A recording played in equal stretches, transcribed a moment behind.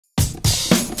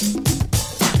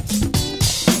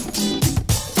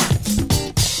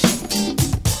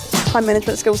Time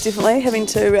management skills, definitely, having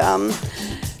to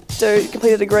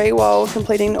complete a degree while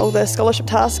completing all the scholarship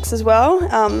tasks as well.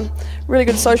 Really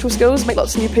good social skills, meet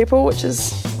lots of new people, which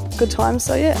is good times,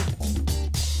 so yeah.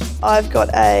 I've got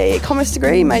a commerce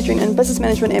degree majoring in business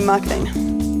management and marketing.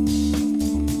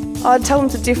 I'd tell them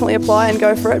to definitely apply and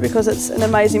go for it because it's an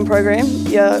amazing program.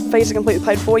 Your fees are completely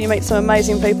paid for, you meet some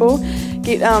amazing people,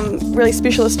 get really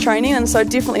specialist training, and so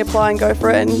definitely apply and go for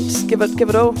it and just give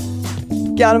it all.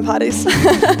 Garden parties.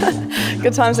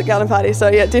 Good times at garden parties, so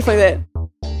yeah, definitely that.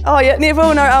 Oh yeah,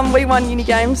 netball, no, we won uni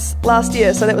games last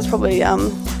year, so that was probably, our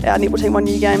netball team won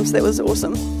uni games, so that was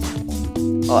awesome.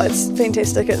 Oh, it's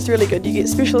fantastic, it's really good. You get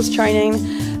specialist training,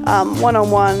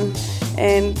 one-on-one,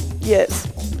 and yeah,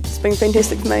 it's been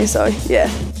fantastic for me, so yeah,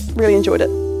 really enjoyed it.